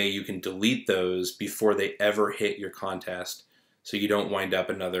 That way you can delete those before they ever hit your contest, so you don't wind up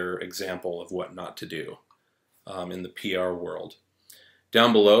another example of what not to do in the PR world.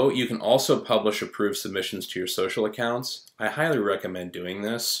 Down below, you can also publish approved submissions to your social accounts. I highly recommend doing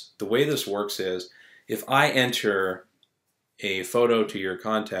this. The way this works is, if I enter a photo to your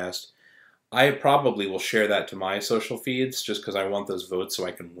contest, I probably will share that to my social feeds just because I want those votes so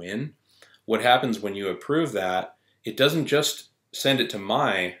I can win. What happens when you approve that, it doesn't just send it to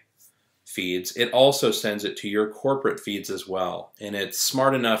my feeds, it also sends it to your corporate feeds as well. And it's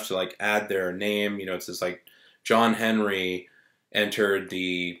smart enough to add their name. It says like John Henry entered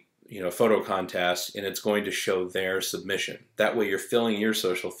the photo contest, and it's going to show their submission. That way you're filling your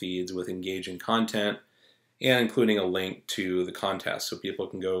social feeds with engaging content and including a link to the contest so people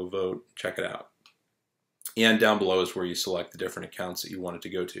can go vote, check it out. And down below is where you select the different accounts that you want it to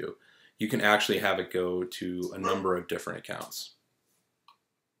go to. You can actually have it go to a number of different accounts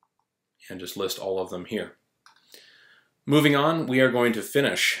and just list all of them here. Moving on, we are going to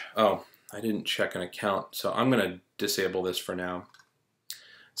finish. Oh, I didn't check an account, so I'm going to disable this for now.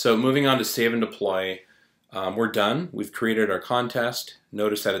 So moving on to save and deploy, we're done. We've created our contest.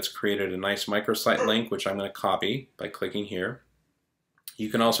 Notice that it's created a nice microsite link, which I'm going to copy by clicking here. You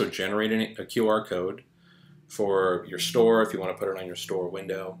can also generate a QR code for your store if you want to put it on your store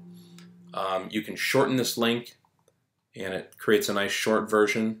window. You can shorten this link, and it creates a nice short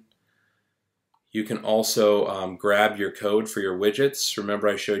version. You can also grab your code for your widgets. Remember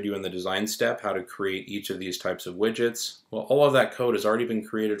I showed you in the design step how to create each of these types of widgets? Well, all of that code has already been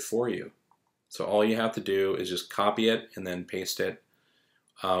created for you. So all you have to do is just copy it and then paste it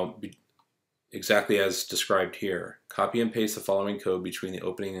exactly as described here. Copy and paste the following code between the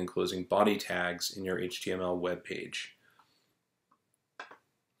opening and closing body tags in your HTML web page.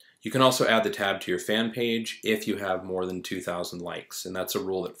 You can also add the tab to your fan page if you have more than 2,000 likes, and that's a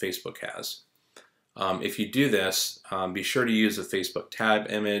rule that Facebook has. If you do this, be sure to use a Facebook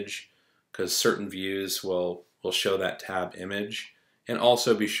tab image because certain views will show that tab image, and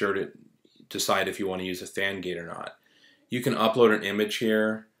also be sure to decide if you want to use a fan gate or not. You can upload an image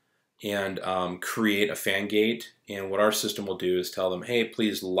here and create a fan gate, and what our system will do is tell them, hey,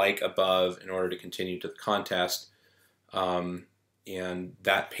 please like above in order to continue to the contest, and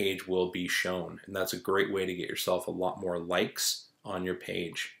that page will be shown, and that's a great way to get yourself a lot more likes on your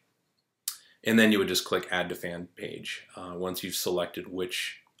page. And then you would just click add to fan page once you've selected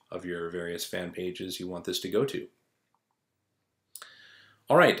which of your various fan pages you want this to go to.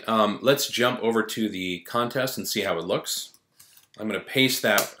 All right, let's jump over to the contest and see how it looks. I'm going to paste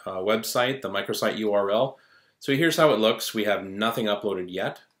that website, the microsite URL. So here's how it looks. We have nothing uploaded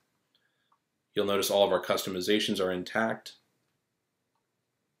yet. You'll notice all of our customizations are intact.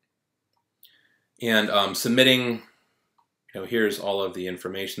 And submitting, here's all of the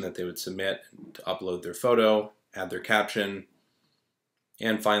information that they would submit to upload their photo, add their caption,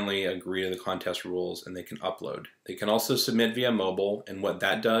 and finally agree to the contest rules, and they can upload. They can also submit via mobile, and what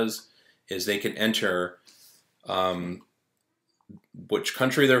that does is they can enter which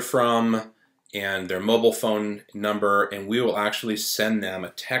country they're from and their mobile phone number, and we will actually send them a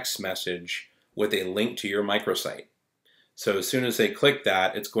text message with a link to your microsite. So as soon as they click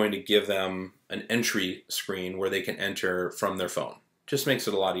that, it's going to give them an entry screen where they can enter from their phone. Just makes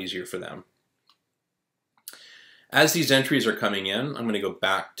it a lot easier for them. As these entries are coming in, I'm going to go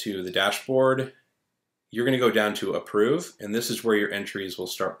back to the dashboard. You're going to go down to approve, and this is where your entries will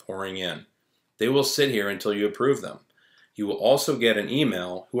start pouring in. They will sit here until you approve them. You will also get an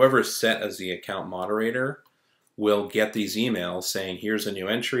email. Whoever is set as the account moderator will get these emails saying, here's a new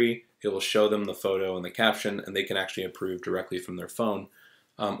entry. It will show them the photo and the caption, and they can actually approve directly from their phone.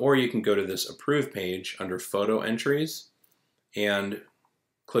 Or you can go to this approve page under photo entries and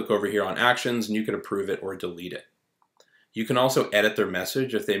click over here on actions, and you can approve it or delete it. You can also edit their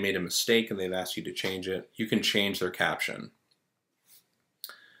message if they made a mistake and they've asked you to change it. You can change their caption.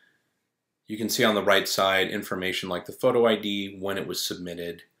 You can see on the right side information like the photo ID, when it was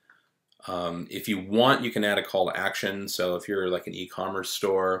submitted. If you want, you can add a call to action. So if you're like an e-commerce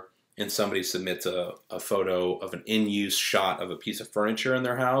store and somebody submits a photo of an in-use shot of a piece of furniture in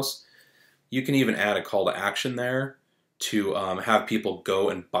their house, you can even add a call to action there to have people go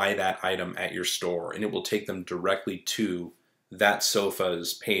and buy that item at your store, and it will take them directly to that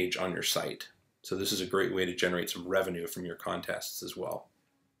sofa's page on your site. So this is a great way to generate some revenue from your contests as well.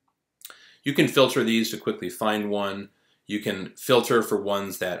 You can filter these to quickly find one. You can filter for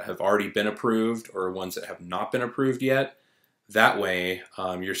ones that have already been approved or ones that have not been approved yet. That way,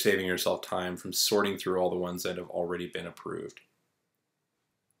 you're saving yourself time from sorting through all the ones that have already been approved.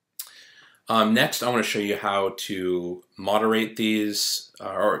 Next, I want to show you how to moderate these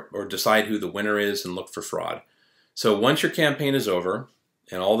or decide who the winner is and look for fraud. So once your campaign is over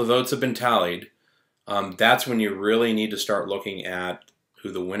and all the votes have been tallied, that's when you really need to start looking at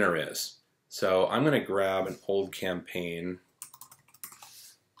who the winner is. So I'm going to grab an old campaign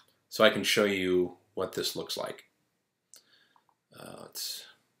so I can show you what this looks like.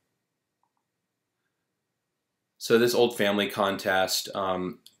 So this old family contest,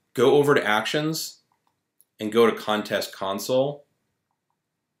 go over to Actions and go to Contest Console.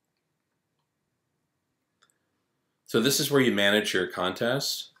 So this is where you manage your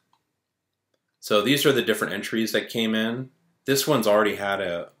contest. So these are the different entries that came in. This one's already had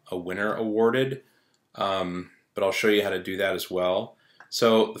a winner awarded, but I'll show you how to do that as well.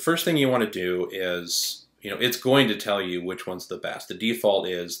 So the first thing you want to do is, it's going to tell you which one's the best. The default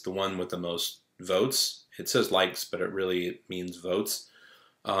is the one with the most votes. It says likes, but it really means votes.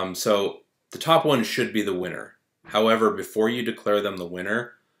 So the top one should be the winner. However, before you declare them the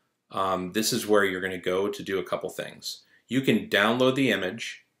winner, this is where you're going to go to do a couple things. You can download the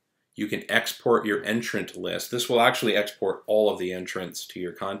image. You can export your entrant list. This will actually export all of the entrants to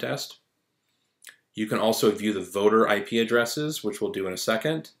your contest. You can also view the voter IP addresses, which we'll do in a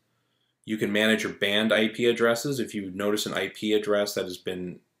second. You can manage your banned IP addresses. If you notice an IP address that has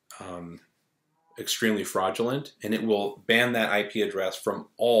been extremely fraudulent, and it will ban that IP address from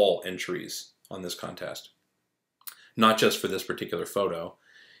all entries on this contest, not just for this particular photo.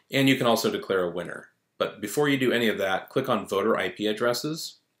 And you can also declare a winner. But before you do any of that, click on voter IP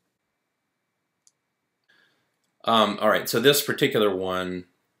addresses. All right, so this particular one,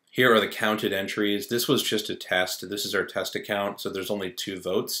 here are the counted entries. This was just a test. This is our test account, so there's only 2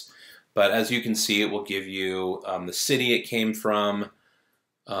 votes. But as you can see, it will give you the city it came from,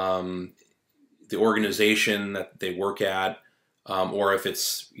 the organization that they work at, or if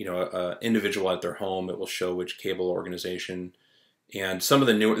it's an individual at their home, it will show which cable organization. And some of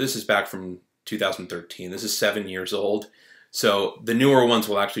the newer, this is back from 2013. This is 7 years old. So the newer ones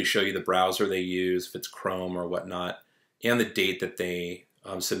will actually show you the browser they use, if it's Chrome or whatnot, and the date that they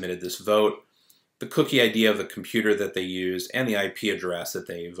submitted this vote, the cookie ID of the computer that they used, and the IP address that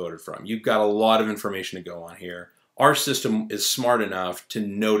they voted from. You've got a lot of information to go on here. Our system is smart enough to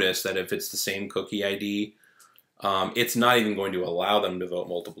notice that if it's the same cookie ID, it's not even going to allow them to vote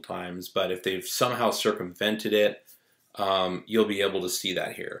multiple times. But if they've somehow circumvented it, you'll be able to see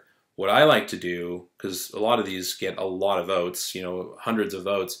that here. What I like to do, because a lot of these get a lot of votes, hundreds of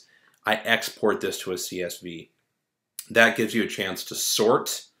votes, I export this to a CSV. That gives you a chance to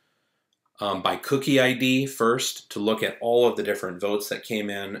sort by cookie ID first, to look at all of the different votes that came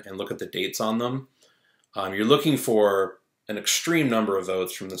in and look at the dates on them. You're looking for an extreme number of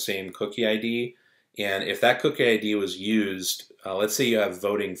votes from the same cookie ID, and if that cookie ID was used, let's say you have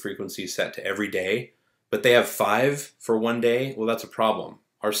voting frequency set to every day, but they have 5 for one day, well, that's a problem.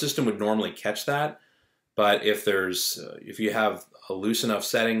 Our system would normally catch that, but if you have a loose enough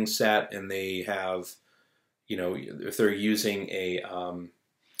setting set and they have, if they're using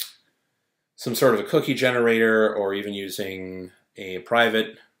some sort of a cookie generator or even using a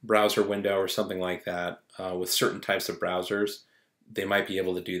private browser window or something like that with certain types of browsers, they might be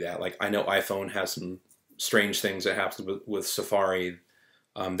able to do that. Like I know iPhone has some strange things that happen with Safari.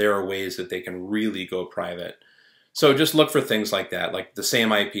 There are ways that they can really go private. So just look for things like that, like the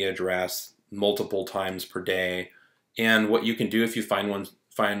same IP address multiple times per day. And what you can do if you find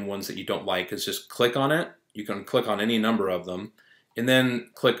ones that you don't like is just click on it. You can click on any number of them and then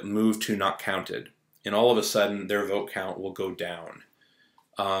click Move to Not Counted. And all of a sudden their vote count will go down.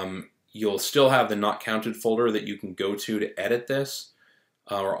 You'll still have the Not Counted folder that you can go to edit this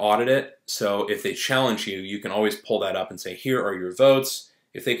or audit it. So if they challenge you, you can always pull that up and say, here are your votes.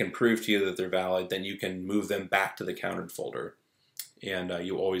 If they can prove to you that they're valid, then you can move them back to the counted folder. And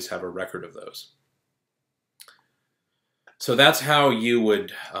you always have a record of those. So that's how you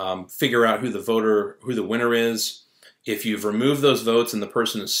would figure out who the winner is. If you've removed those votes and the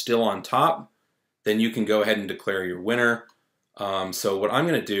person is still on top, then you can go ahead and declare your winner. So what I'm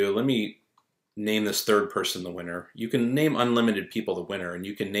going to do, let me name this third person the winner. You can name unlimited people the winner, and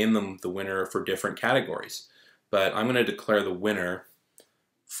you can name them the winner for different categories. But I'm going to declare the winner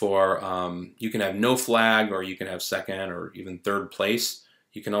for, you can have no flag, or you can have second or even third place.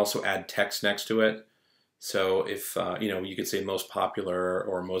 You can also add text next to it. So if, you could say most popular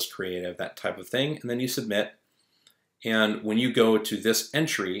or most creative, that type of thing, and then you submit. And when you go to this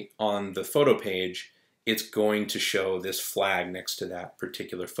entry on the photo page, it's going to show this flag next to that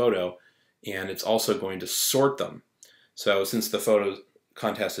particular photo, and it's also going to sort them. So since the photo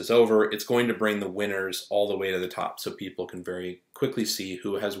contest is over, it's going to bring the winners all the way to the top so people can very quickly see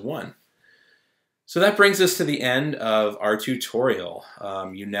who has won. So that brings us to the end of our tutorial.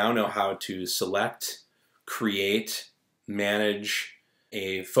 You now know how to select, create, manage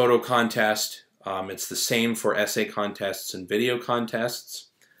a photo contest. It's the same for essay contests and video contests.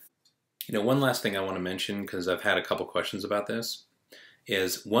 One last thing I want to mention, because I've had a couple questions about this,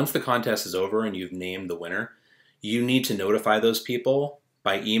 is once the contest is over and you've named the winner, you need to notify those people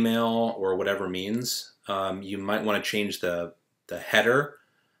by email or whatever means. You might want to change the header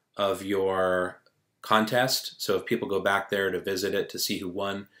of your contest. So if people go back there to visit it to see who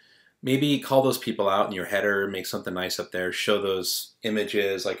won, maybe call those people out in your header, make something nice up there, show those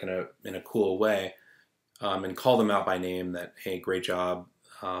images like in a cool way, and call them out by name that, hey, great job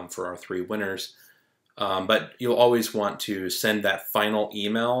for our 3 winners. But you'll always want to send that final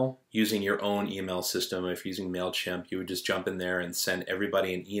email using your own email system. If you're using MailChimp, you would just jump in there and send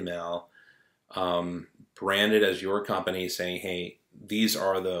everybody an email branded as your company saying, hey, these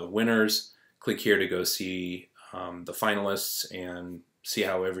are the winners. Click here to go see the finalists and see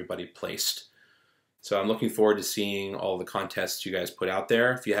how everybody placed. So I'm looking forward to seeing all the contests you guys put out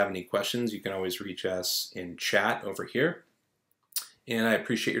there. If you have any questions, you can always reach us in chat over here. And I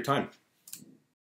appreciate your time.